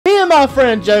my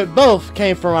friend Joe both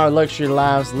came from our luxury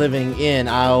lives living in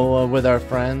Iowa with our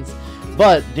friends.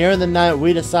 But during the night,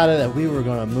 we decided that we were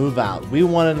going to move out. We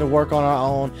wanted to work on our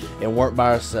own and work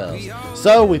by ourselves.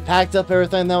 So we packed up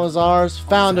everything that was ours,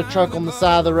 found a truck on the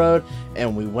side of the road,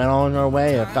 and we went on our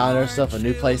way and found ourselves a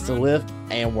new place to live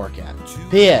and work at.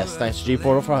 P.S. Thanks to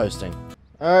G-Portal for hosting.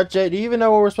 Alright, Jay, do you even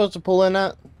know where we're supposed to pull in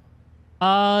at?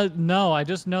 No, I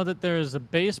just know that there's a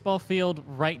baseball field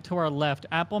right to our left.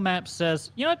 Apple Maps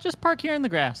says, you know, just park here in the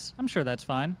grass. I'm sure that's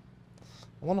fine.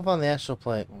 I want to find the actual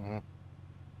plate.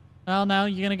 Well, now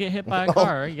you're going to get hit by a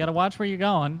car. You got to watch where you're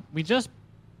going.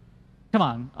 Come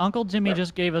on. Uncle Jimmy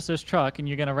just gave us this truck, and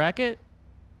you're going to wreck it?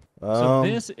 So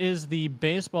this is the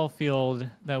baseball field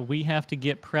that we have to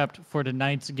get prepped for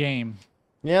tonight's game.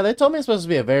 Yeah, they told me it's supposed to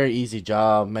be a very easy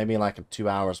job, maybe like 2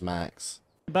 hours max.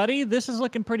 Buddy, this is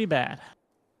looking pretty bad.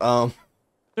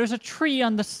 There's a tree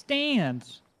on the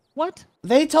stands. What?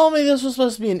 They told me this was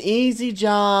supposed to be an easy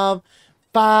job.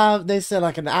 They said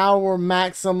like an hour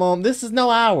maximum. This is no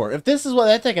hour. If this is what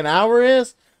they think an hour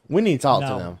is, we need to talk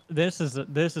to them. This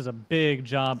is a big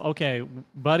job. Okay,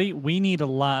 buddy, we need a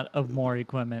lot of more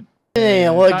equipment. Yeah,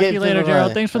 well, talk to you later,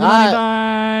 Gerald. Thanks for the money.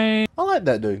 Bye. I like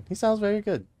that dude. He sounds very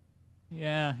good.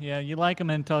 Yeah, you like him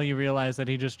until you realize that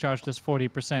he just charged us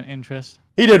 40% interest.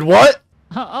 He did what?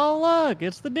 Oh, look,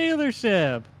 it's the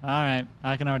dealership. All right,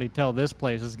 I can already tell this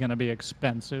place is going to be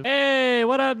expensive. Hey,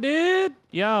 what up, dude?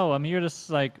 Yo, I'm here to,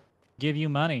 like, give you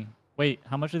money. Wait,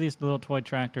 how much are these little toy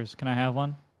tractors? Can I have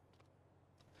one?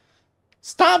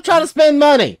 Stop trying to spend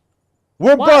money.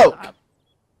 We're broke.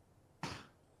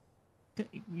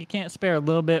 You can't spare a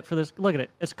little bit for this. Look at it.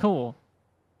 It's cool.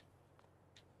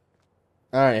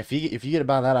 All right, if you get to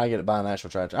buy that, I get to buy an actual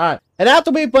tractor. All right, and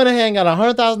after we went ahead and got a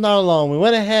 $100,000 loan, we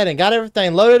went ahead and got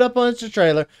everything loaded up onto the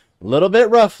trailer. A little bit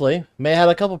roughly. May have had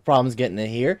a couple problems getting it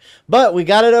here, but we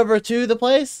got it over to the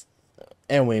place,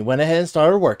 and we went ahead and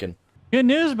started working. Good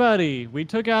news, buddy. We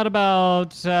took out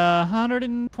about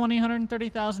 $120,000,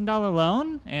 $130,000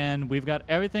 loan, and we've got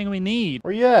everything we need.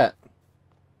 Where you at?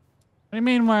 What do you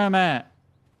mean where I'm at?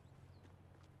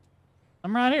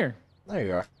 I'm right here. There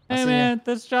you are. Hey man,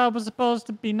 this job was supposed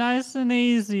to be nice and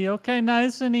easy, okay?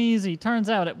 Nice and easy. Turns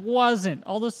out it wasn't.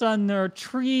 All of a sudden there are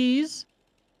trees,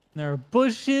 there are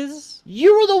bushes.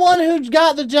 You were the one who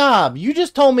got the job. You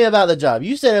just told me about the job.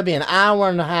 You said it'd be an hour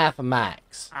and a half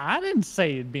max. I didn't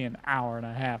say it'd be an hour and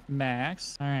a half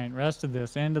max. All right, rest of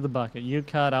this into the bucket. You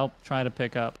cut, I'll try to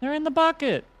pick up. They're in the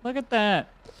bucket. Look at that.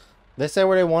 They say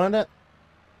where they wanted it?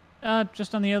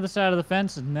 Just on the other side of the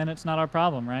fence, and then it's not our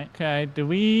problem, right? Okay, do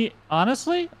we,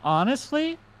 honestly,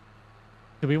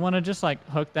 do we want to just, like,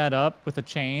 hook that up with a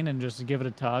chain and just give it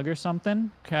a tug or something?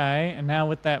 Okay, and now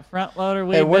with that front loader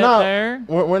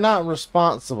we're not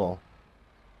responsible.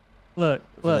 Look.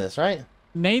 This, right?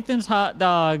 Nathan's Hot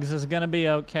Dogs is going to be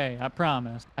okay, I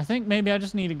promise. I think maybe I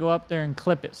just need to go up there and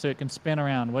clip it so it can spin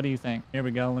around. What do you think? Here we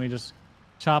go, let me just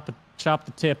chop the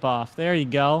tip off. There you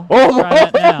go. Try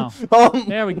that now.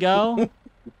 There we go.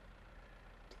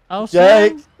 Oh,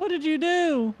 Jake. Sam, what did you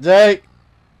do? Jake.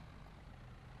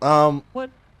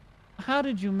 What? How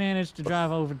did you manage to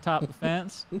drive over the top of the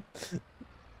fence?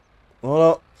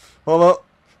 Hold up.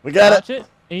 We got Watch it.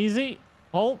 Easy.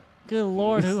 Hold. Good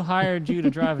Lord, who hired you to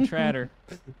drive a tractor?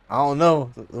 I don't know.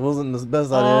 It wasn't the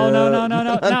best idea. Oh, no.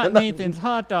 Not Nathan's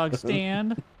hot dog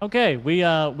stand. Okay, we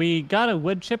got a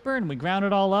wood chipper and we ground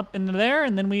it all up into there,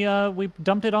 and then we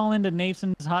dumped it all into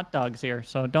Nathan's hot dogs here.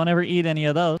 So don't ever eat any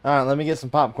of those. All right, let me get some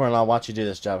popcorn and I'll watch you do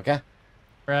this job, okay?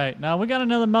 Right. Now we got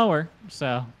another mower,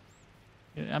 so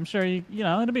I'm sure you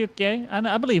know it'll be okay.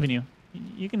 I believe in you.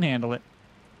 You can handle it.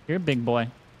 You're a big boy.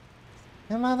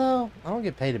 Am I though? I don't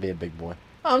get paid to be a big boy.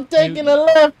 I'm taking a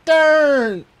left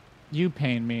turn. You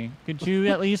pain me. Could you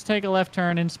at least take a left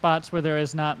turn in spots where there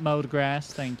is not mowed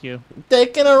grass? Thank you.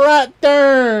 Taking a right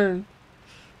turn.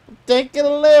 Taking a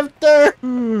left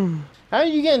turn. How are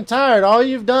you getting tired? All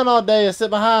you've done all day is sit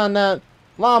behind that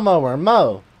lawnmower and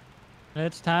mow.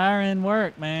 It's tiring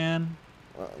work, man.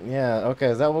 Yeah, okay.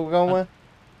 Is that what we're going with?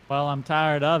 Well, I'm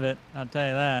tired of it. I'll tell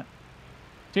you that.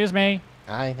 Excuse me.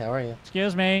 Hi, how are you?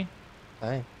 Excuse me.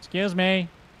 Hi. Excuse me.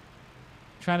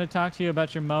 Trying to talk to you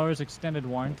about your mower's extended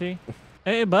warranty.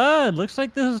 Hey, bud, looks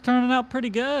like this is turning out pretty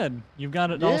good. You've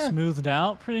got it all smoothed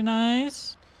out pretty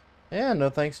nice. Yeah, no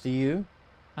thanks to you.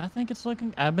 I think it's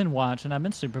looking... I've been watching. I've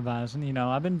been supervising. You know,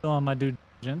 I've been doing my due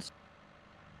diligence.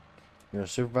 You're a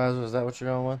supervisor? Is that what you're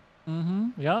going with?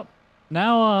 Mm-hmm. Yep.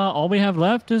 Now, all we have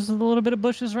left is a little bit of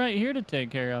bushes right here to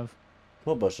take care of.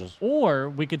 What bushes? Or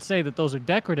we could say that those are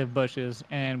decorative bushes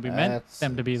and we meant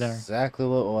them to be there. Exactly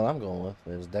what I'm going with.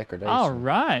 Is degradation. All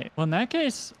right. Well, in that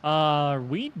case, are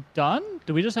we done?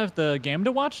 Do we just have the game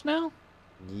to watch now?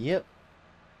 Yep.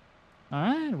 All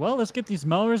right. Well, let's get these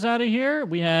mowers out of here.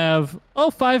 We have,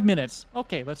 5 minutes.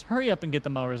 Okay, let's hurry up and get the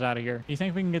mowers out of here. You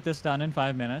think we can get this done in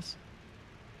 5 minutes?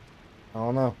 I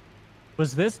don't know.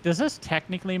 Does this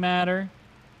technically matter?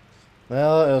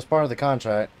 Well, it was part of the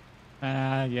contract.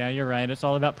 Yeah, you're right. It's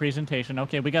all about presentation.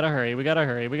 Okay, we gotta hurry. We gotta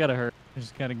hurry. We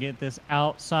just gotta get this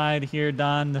outside here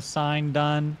done, the sign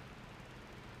done.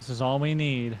 This is all we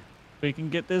need. If we can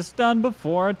get this done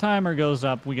before our timer goes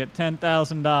up, we get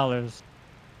 $10,000.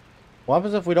 What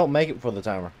happens if we don't make it for the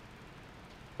timer?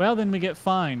 Well, then we get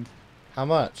fined. How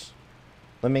much?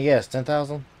 Let me guess,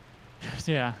 10,000?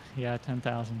 Yeah,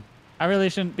 10,000. I really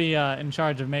shouldn't be in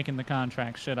charge of making the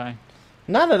contract, should I?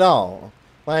 Not at all.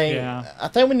 Like, Yeah. I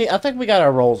think we got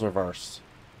our roles reversed.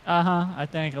 I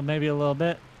think maybe a little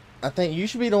bit. I think you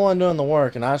should be the one doing the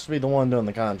work, and I should be the one doing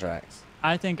the contracts.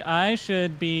 I think I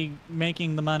should be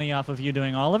making the money off of you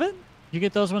doing all of it. You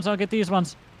get those ones, I'll get these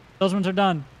ones. Those ones are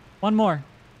done. One more.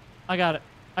 I got it.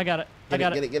 Get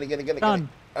it. Done.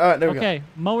 All right, there we go. Okay,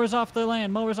 mowers off the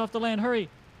land. Hurry.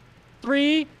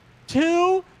 3,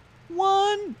 2,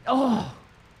 1. Oh,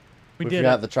 we did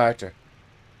forgot it. the tractor.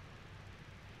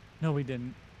 No, we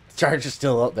didn't. The tractor's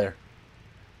still up there.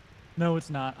 No, it's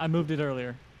not. I moved it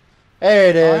earlier. There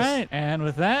it is. All right, and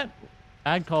with that,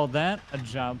 I'd call that a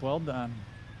job well done.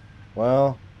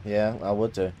 Well, yeah, I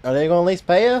would too. Are they going to at least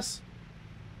pay us?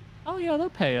 Oh, yeah, they'll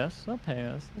pay us. They'll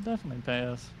definitely pay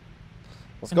us.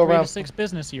 Let's In go 3 around. to 6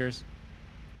 business years.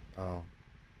 Oh.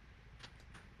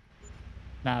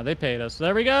 Nah, they paid us.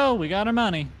 There we go. We got our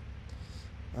money.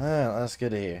 All right, let's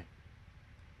get out of here.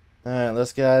 All right,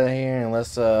 let's get out of here and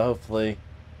let's hopefully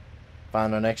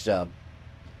find our next job.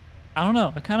 I don't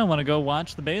know. I kind of want to go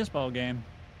watch the baseball game.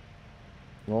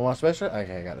 You want to watch special?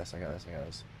 Okay, I got this.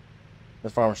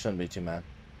 This farmer shouldn't be too mad.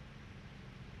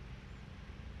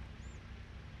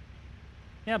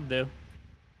 Yeah, it'll do.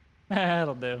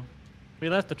 That'll do. We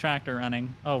left the tractor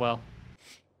running. Oh, well.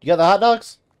 You got the hot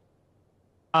dogs?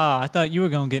 Ah, I thought you were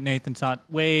going to get Nathan's hot.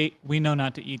 Wait, we know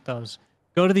not to eat those.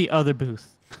 Go to the other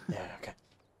booth. Yeah, okay.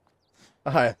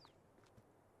 All right.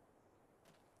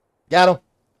 Got him.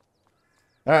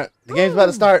 All right, the game's about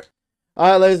to start.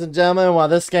 All right, ladies and gentlemen, while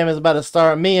this game is about to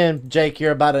start, me and Jake here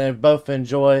are about to both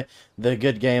enjoy the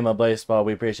good game of baseball.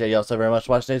 We appreciate y'all so very much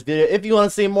for watching this video. If you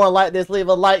want to see more like this, leave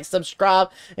a like,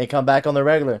 subscribe, and come back on the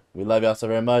regular. We love y'all so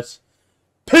very much.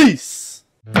 Peace!